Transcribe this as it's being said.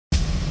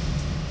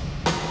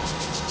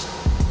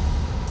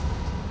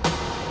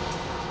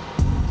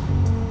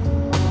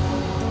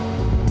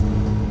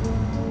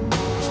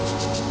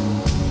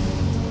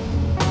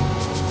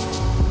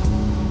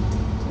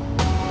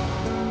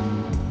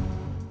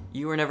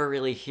Were Never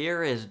Really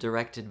Here is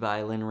directed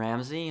by Lynne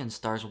Ramsay and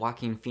stars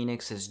Joaquin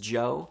Phoenix as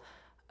Joe,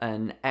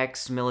 an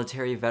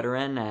ex-military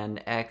veteran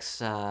and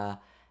ex-FBI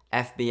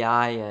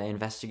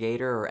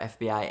investigator or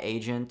FBI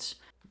agent.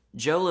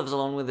 Joe lives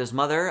alone with his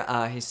mother.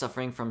 He's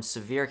suffering from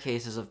severe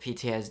cases of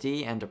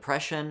PTSD and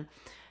depression,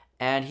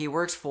 and he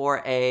works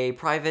for a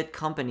private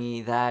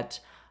company that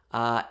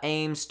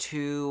aims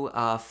to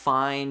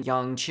find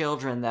young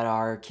children that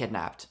are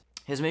kidnapped.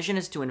 His mission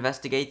is to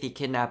investigate the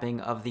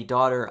kidnapping of the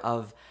daughter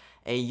of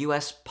a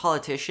U.S.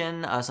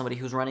 politician, somebody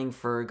who's running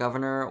for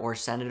governor or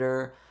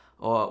senator,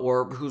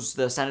 or who's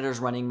the senator's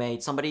running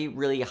mate, somebody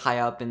really high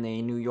up in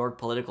the New York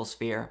political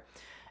sphere.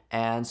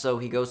 And so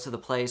he goes to the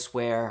place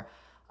where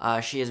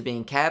she is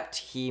being kept.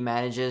 He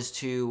manages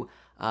to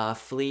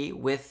flee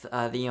with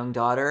the young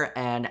daughter,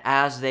 and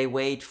as they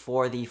wait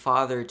for the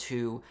father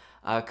to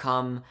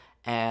come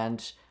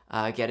and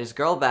get his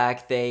girl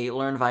back, they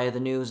learn via the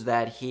news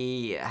that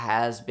he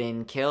has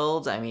been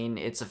killed. I mean,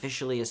 it's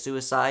officially a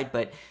suicide,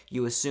 but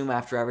you assume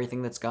after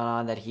everything that's gone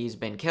on that he's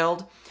been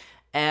killed.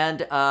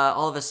 And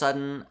all of a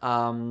sudden,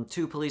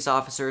 two police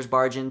officers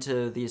barge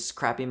into this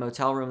crappy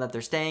motel room that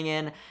they're staying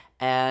in,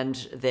 and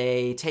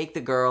they take the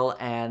girl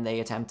and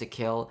they attempt to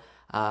kill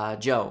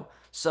Joe.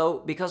 So,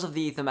 because of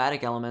the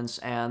thematic elements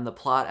and the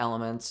plot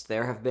elements,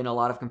 there have been a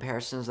lot of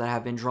comparisons that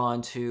have been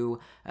drawn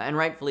to, and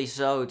rightfully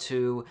so,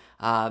 to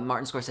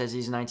Martin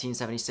Scorsese's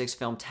 1976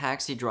 film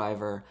Taxi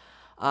Driver.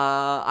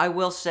 I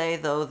will say,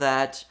 though,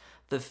 that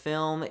the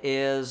film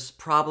is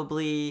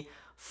probably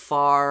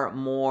far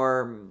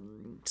more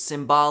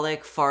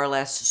symbolic, far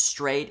less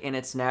straight in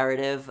its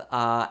narrative,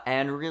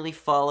 and really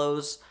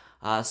follows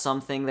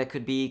something that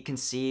could be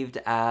conceived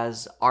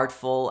as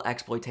artful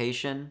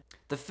exploitation.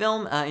 The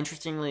film,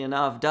 interestingly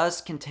enough,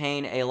 does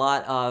contain a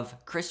lot of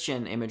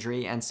Christian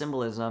imagery and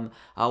symbolism.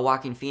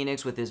 Joaquin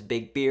Phoenix, with his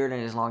big beard and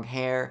his long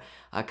hair,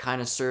 kind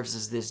of serves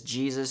as this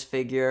Jesus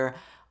figure.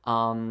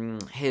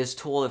 His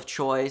tool of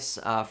choice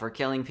for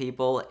killing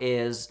people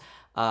is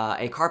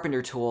a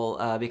carpenter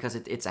tool because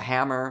it's a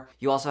hammer.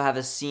 You also have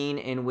a scene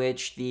in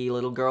which the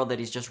little girl that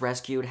he's just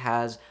rescued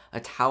has a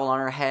towel on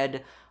her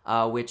head,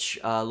 which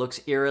looks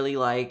eerily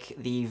like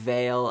the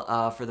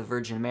veil for the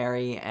Virgin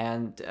Mary,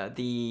 and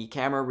the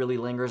camera really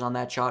lingers on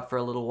that shot for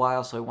a little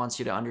while, so it wants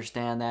you to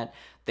understand that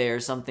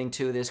there's something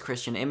to this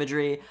Christian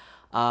imagery.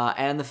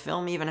 And the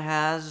film even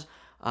has,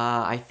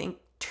 I think,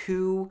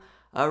 two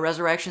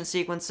resurrection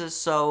sequences,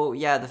 so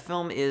yeah, the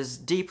film is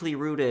deeply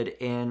rooted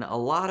in a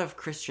lot of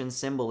Christian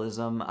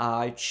symbolism.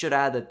 I should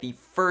add that the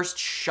first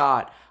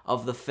shot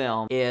of the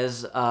film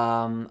is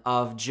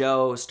of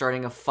Joe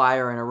starting a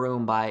fire in a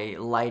room by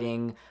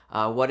lighting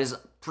what is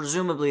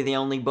presumably the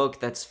only book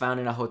that's found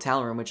in a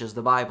hotel room, which is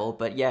the Bible.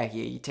 But yeah,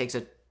 he takes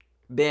a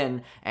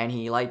bin and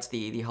he lights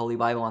the Holy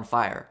Bible on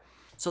fire.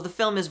 So the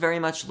film is very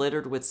much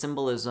littered with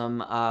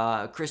symbolism,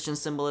 Christian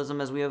symbolism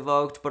as we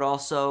evoked, but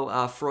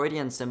also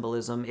Freudian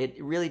symbolism. It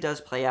really does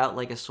play out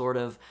like a sort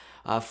of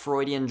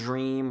Freudian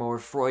dream or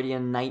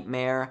Freudian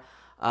nightmare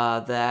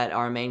that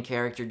our main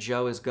character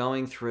Joe is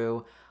going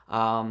through.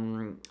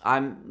 I'm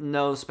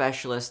no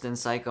specialist in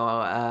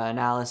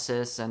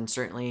psychoanalysis and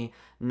certainly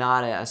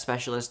not a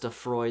specialist of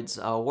Freud's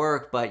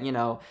work, but, you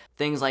know,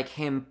 things like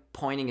him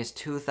pointing his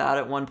tooth out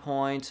at one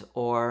point,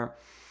 or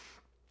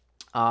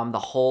the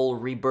whole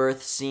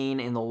rebirth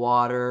scene in the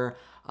water.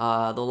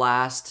 The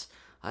last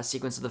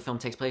sequence of the film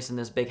takes place in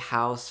this big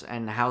house,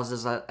 and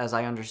houses, as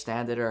I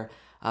understand it, are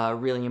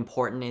really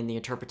important in the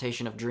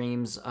interpretation of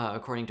dreams,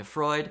 according to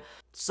Freud.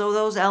 So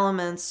those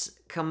elements,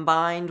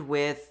 combined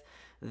with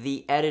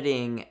the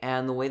editing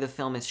and the way the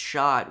film is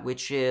shot,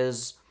 which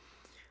is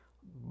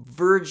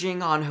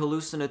verging on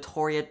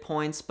hallucinatory at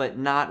points, but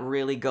not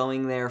really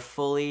going there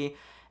fully,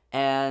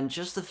 and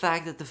just the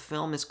fact that the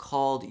film is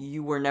called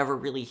You Were Never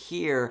Really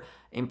Here,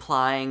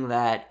 implying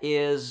that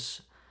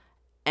is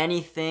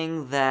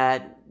anything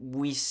that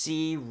we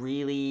see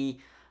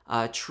really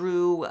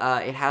true?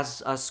 It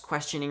has us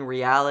questioning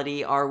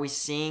reality. Are we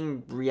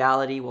seeing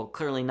reality? Well,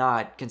 clearly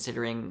not,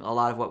 considering a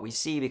lot of what we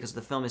see, because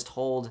the film is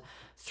told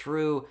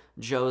through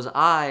Joe's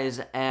eyes,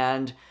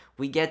 and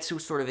we get to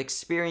sort of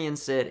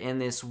experience it in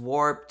this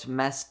warped,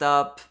 messed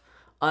up,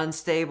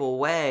 unstable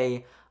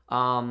way.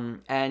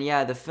 And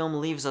yeah, the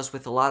film leaves us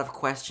with a lot of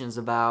questions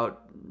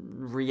about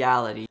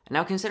reality.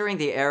 Now, considering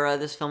the era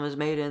this film is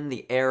made in,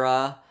 the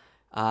era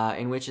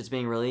in which it's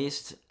being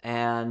released,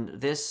 and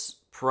this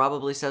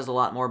probably says a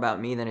lot more about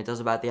me than it does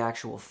about the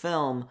actual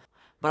film,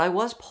 but I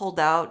was pulled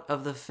out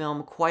of the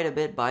film quite a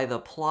bit by the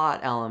plot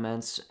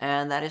elements,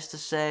 and that is to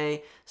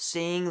say,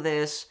 seeing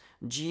this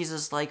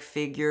Jesus-like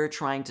figure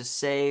trying to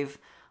save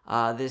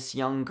this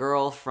young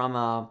girl from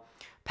a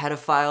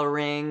pedophile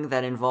ring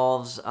that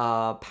involves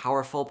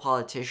powerful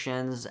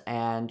politicians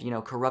and, you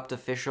know, corrupt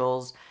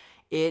officials.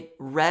 It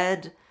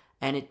read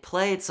and it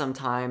played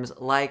sometimes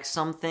like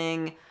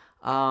something,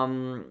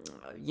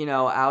 you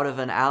know, out of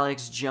an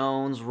Alex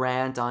Jones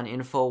rant on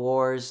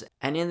InfoWars.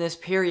 And in this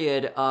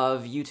period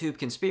of YouTube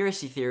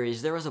conspiracy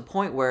theories, there was a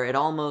point where it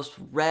almost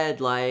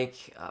read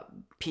like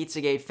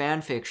Pizzagate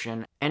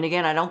fanfiction. And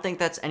again, I don't think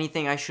that's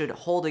anything I should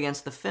hold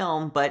against the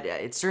film, but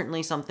it's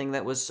certainly something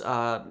that was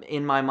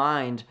in my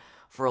mind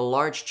for a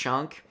large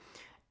chunk.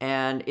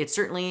 And it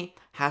certainly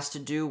has to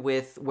do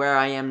with where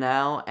I am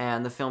now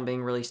and the film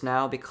being released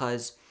now,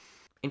 because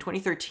in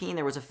 2013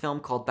 there was a film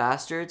called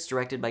Bastards,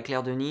 directed by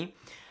Claire Denis.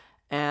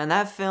 And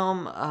that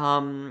film,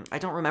 I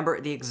don't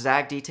remember the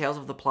exact details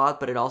of the plot,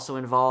 but it also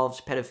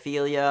involved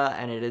pedophilia,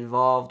 and it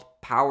involved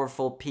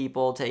powerful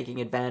people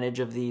taking advantage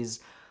of these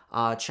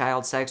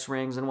child sex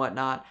rings and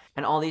whatnot.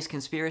 And all these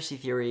conspiracy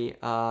theory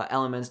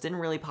elements didn't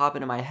really pop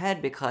into my head,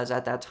 because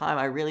at that time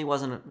I really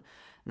wasn't,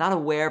 not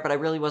aware, but I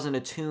really wasn't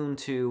attuned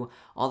to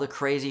all the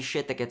crazy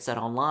shit that gets said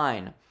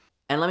online.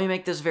 And let me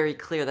make this very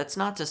clear. That's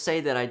not to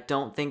say that I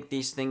don't think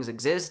these things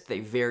exist.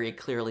 They very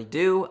clearly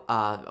do.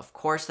 Of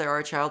course there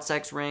are child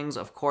sex rings.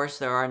 Of course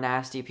there are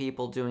nasty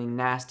people doing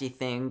nasty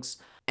things.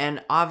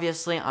 And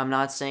obviously I'm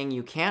not saying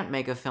you can't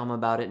make a film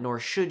about it,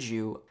 nor should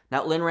you.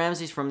 Now, Lynne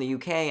Ramsay's from the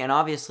UK, and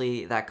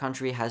obviously that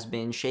country has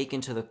been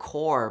shaken to the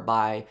core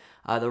by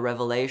the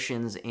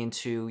revelations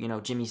into,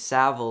 Jimmy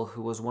Savile,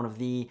 who was one of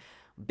the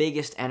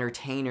biggest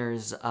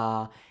entertainers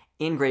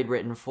in Great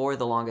Britain for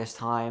the longest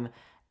time.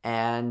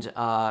 And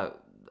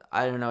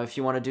I don't know if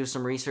you want to do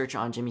some research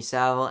on Jimmy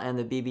Savile and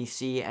the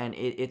BBC, and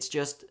it's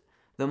just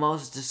the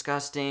most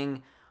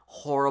disgusting,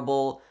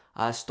 horrible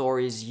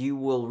stories you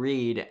will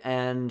read.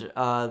 And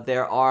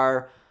there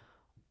are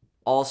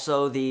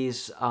also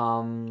these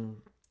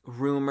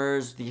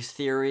rumors, these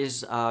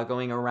theories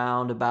going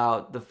around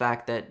about the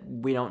fact that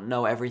we don't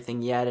know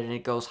everything yet, and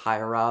it goes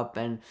higher up.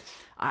 And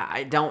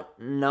I don't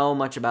know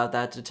much about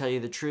that, to tell you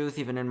the truth.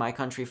 Even in my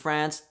country,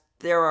 France,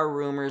 there are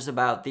rumors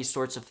about these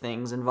sorts of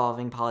things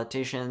involving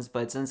politicians,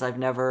 but since I've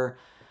never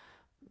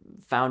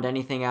found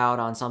anything out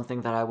on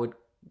something that I would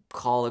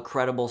call a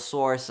credible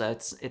source,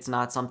 it's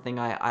not something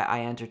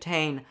I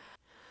entertain.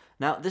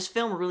 Now, this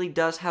film really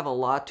does have a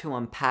lot to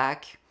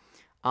unpack.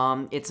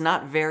 It's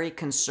not very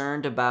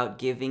concerned about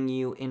giving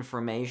you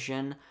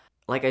information.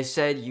 Like I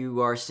said,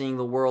 you are seeing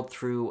the world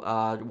through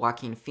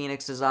Joaquin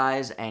Phoenix's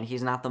eyes, and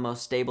he's not the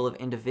most stable of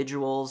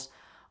individuals.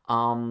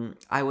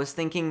 I was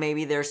thinking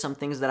maybe there's some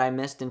things that I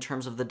missed in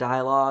terms of the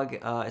dialogue,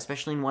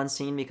 especially in one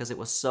scene, because it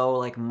was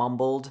so,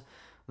 mumbled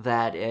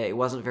that it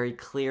wasn't very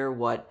clear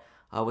what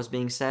was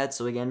being said.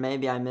 So again,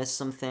 maybe I missed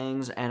some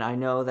things, and I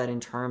know that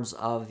in terms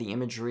of the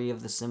imagery,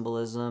 of the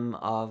symbolism,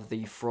 of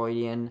the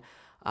Freudian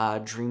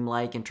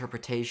dreamlike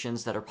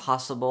interpretations that are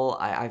possible,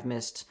 I've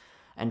missed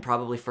and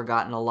probably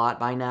forgotten a lot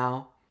by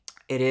now.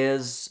 It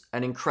is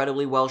an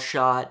incredibly well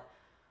shot,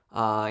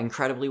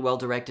 incredibly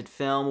well-directed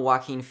film.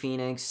 Joaquin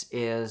Phoenix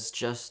is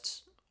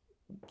just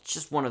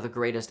one of the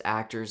greatest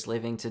actors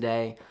living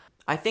today.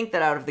 I think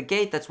that out of the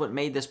gate, that's what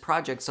made this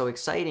project so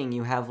exciting.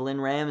 You have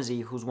Lynne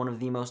Ramsay, who's one of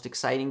the most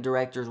exciting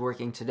directors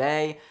working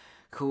today,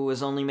 who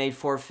has only made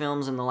 4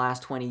 films in the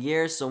last 20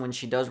 years, so when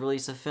she does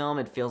release a film,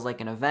 it feels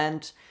like an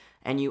event.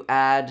 And you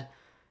add,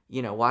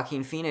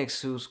 Joaquin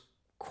Phoenix, who's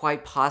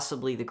quite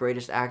possibly the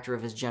greatest actor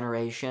of his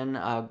generation,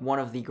 one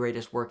of the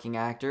greatest working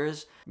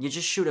actors. You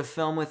just shoot a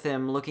film with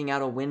him looking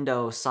out a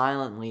window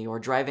silently or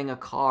driving a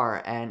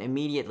car, and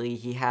immediately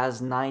he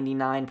has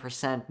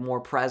 99%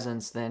 more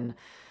presence than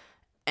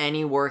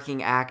any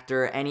working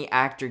actor, any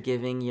actor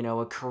giving,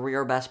 a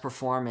career best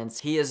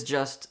performance. He is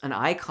just an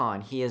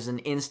icon. He is an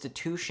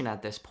institution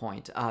at this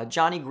point.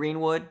 Johnny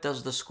Greenwood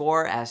does the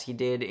score, as he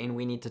did in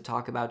We Need to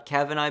Talk About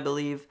Kevin, I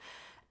believe.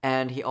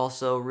 And he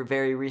also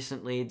very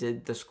recently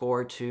did the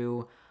score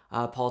to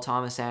Paul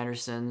Thomas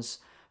Anderson's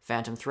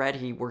Phantom Thread.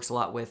 He works a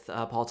lot with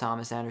Paul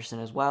Thomas Anderson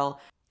as well.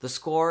 The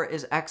score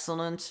is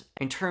excellent.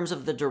 In terms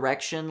of the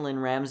direction, Lynne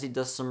Ramsay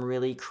does some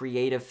really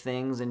creative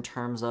things in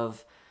terms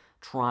of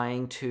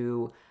trying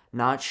to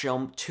not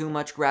show too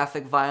much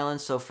graphic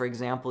violence. So, for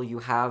example, you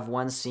have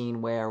one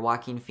scene where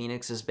Joaquin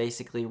Phoenix is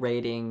basically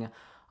raiding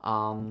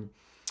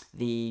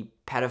the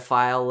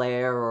pedophile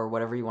lair, or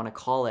whatever you want to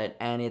call it,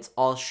 and it's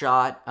all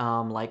shot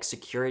like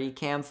security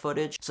cam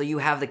footage. So you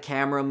have the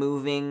camera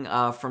moving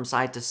from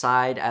side to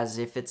side as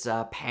if it's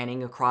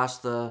panning across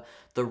the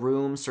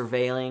room,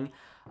 surveilling,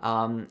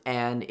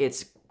 and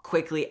it's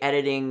quickly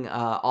editing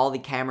all the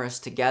cameras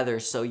together,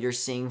 so you're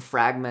seeing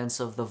fragments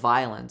of the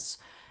violence.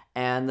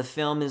 And the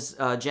film is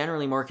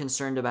generally more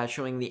concerned about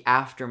showing the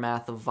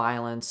aftermath of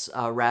violence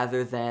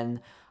rather than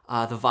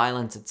the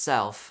violence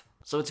itself.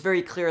 So it's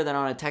very clear that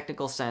on a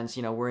technical sense,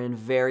 we're in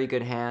very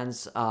good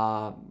hands.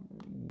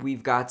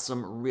 We've got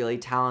some really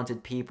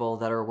talented people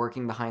that are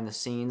working behind the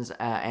scenes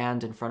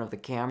and in front of the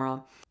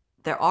camera.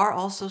 There are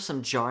also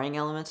some jarring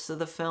elements to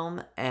the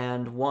film,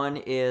 and one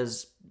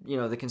is,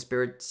 the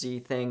conspiracy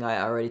thing.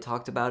 I already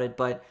talked about it,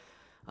 but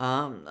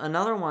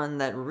another one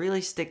that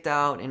really sticked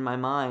out in my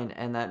mind,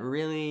 and that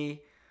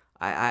really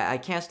I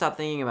can't stop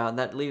thinking about,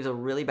 that leaves a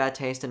really bad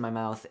taste in my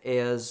mouth,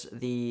 is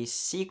the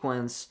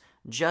sequence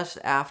just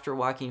after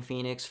Joaquin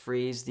Phoenix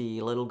frees the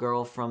little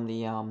girl from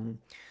the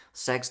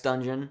sex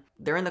dungeon.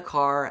 They're in the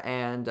car,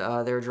 and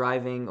they're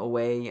driving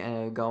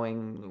away,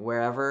 going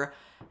wherever,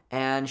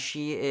 and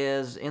she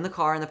is in the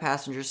car in the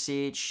passenger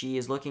seat. She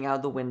is looking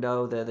out the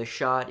window. The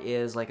shot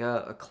is like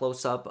a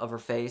close-up of her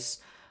face,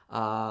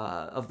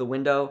 of the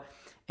window,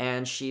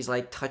 and she's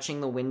like touching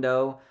the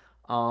window,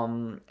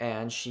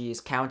 and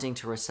she's counting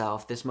to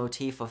herself. This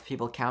motif of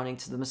people counting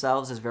to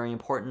themselves is very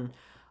important.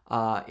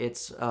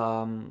 It's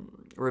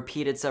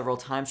repeated several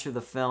times through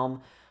the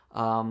film.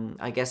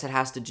 I guess it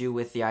has to do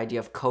with the idea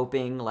of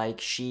coping,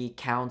 like she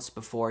counts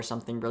before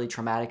something really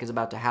traumatic is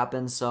about to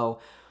happen. So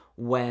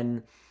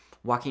when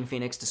Joaquin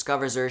Phoenix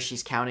discovers her,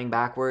 she's counting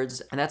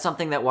backwards, and that's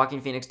something that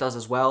Joaquin Phoenix does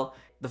as well.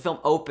 The film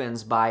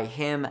opens by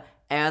him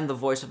and the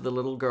voice of the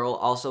little girl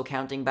also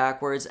counting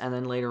backwards, and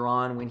then later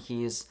on, when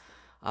he's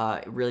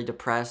really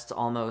depressed,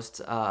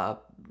 almost on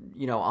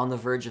the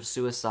verge of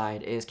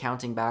suicide, is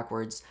counting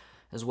backwards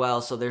as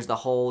well. So there's the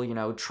whole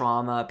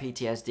trauma,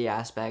 PTSD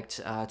aspect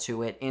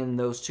to it in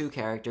those two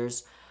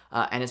characters.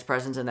 And it's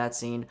present in that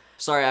scene.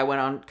 Sorry, I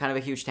went on kind of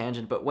a huge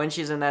tangent, but when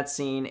she's in that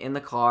scene in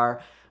the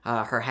car,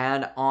 her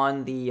hand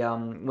on the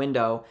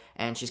window,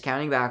 and she's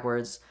counting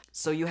backwards.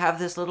 So you have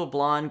this little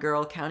blonde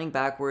girl counting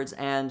backwards,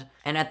 and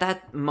at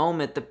that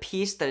moment, the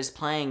piece that is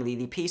playing,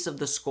 the piece of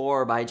the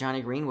score by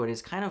Johnny Greenwood,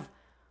 is kind of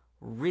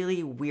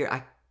really weird.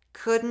 I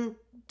couldn't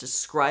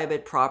describe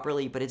it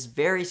properly, but it's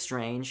very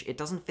strange. It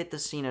doesn't fit the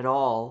scene at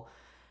all.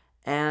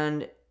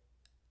 And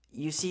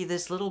you see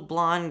this little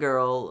blonde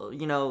girl,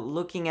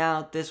 looking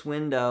out this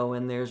window,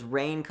 and there's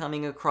rain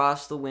coming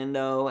across the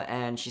window,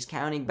 and she's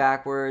counting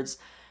backwards,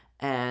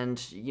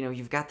 and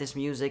you've got this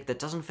music that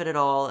doesn't fit at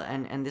all,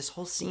 and this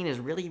whole scene is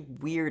really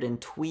weird and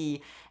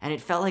twee, and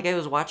it felt like I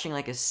was watching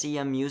like a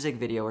Sia music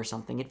video or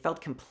something. It felt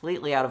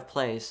completely out of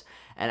place,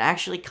 and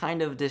actually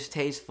kind of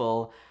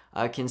distasteful,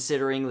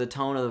 considering the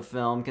tone of the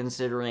film,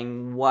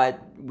 considering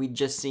what we'd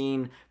just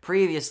seen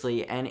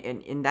previously, and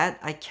in that,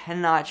 I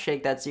cannot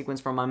shake that sequence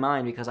from my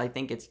mind because I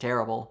think it's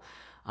terrible.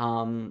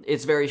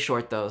 It's very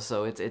short though,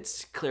 so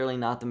it's clearly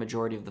not the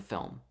majority of the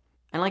film.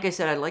 And like I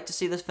said, I'd like to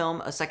see this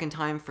film a second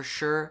time for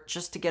sure,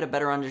 just to get a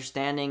better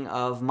understanding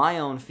of my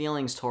own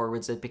feelings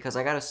towards it, because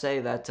I gotta say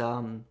that,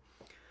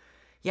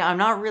 yeah, I'm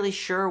not really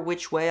sure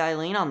which way I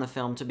lean on the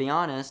film, to be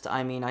honest.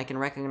 I mean, I can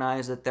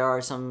recognize that there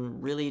are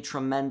some really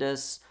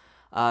tremendous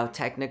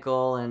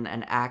technical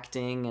and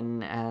acting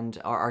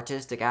and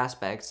artistic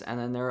aspects, and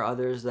then there are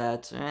others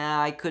that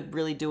I could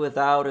really do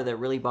without, or that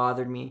really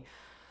bothered me.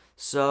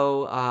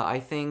 So I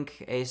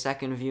think a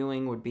second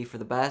viewing would be for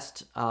the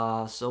best.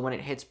 So when it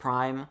hits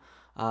Prime,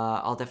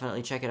 I'll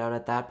definitely check it out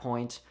at that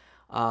point.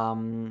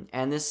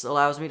 And this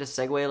allows me to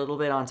segue a little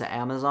bit onto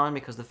Amazon,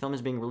 because the film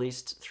is being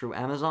released through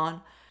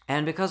Amazon.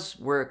 And because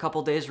we're a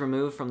couple days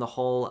removed from the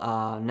whole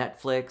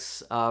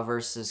Netflix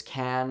versus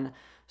Cannes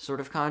sort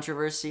of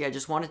controversy, I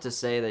just wanted to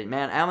say that,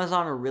 man,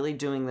 Amazon are really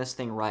doing this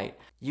thing right.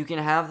 You can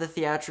have the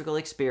theatrical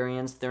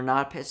experience. They're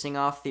not pissing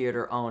off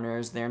theater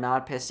owners. They're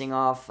not pissing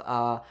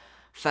off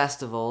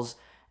festivals.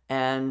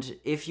 And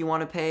if you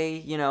want to pay,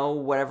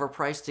 whatever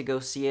price to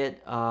go see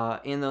it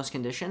in those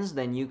conditions,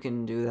 then you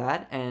can do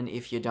that. And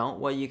if you don't,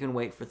 well, you can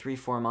wait for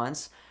 3-4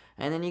 months,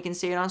 and then you can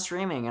see it on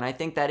streaming. And I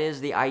think that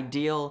is the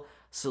ideal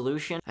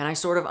solution. And I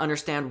sort of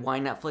understand why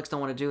Netflix don't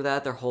want to do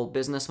that. Their whole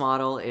business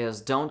model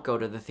is don't go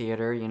to the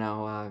theater,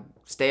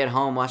 stay at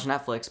home, watch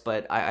Netflix.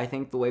 But I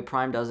think the way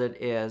Prime does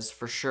it is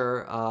for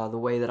sure the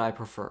way that I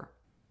prefer.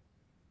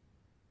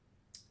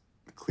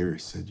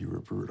 McCleary said you were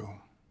brutal.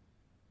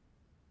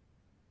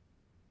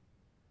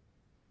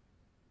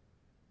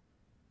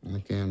 I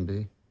can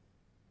be.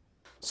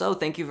 So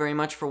thank you very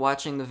much for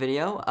watching the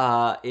video.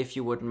 If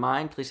you wouldn't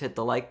mind, please hit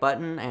the like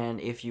button,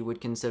 and if you would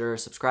consider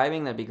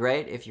subscribing, that'd be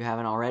great if you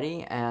haven't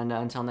already. And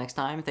until next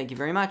time, thank you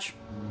very much.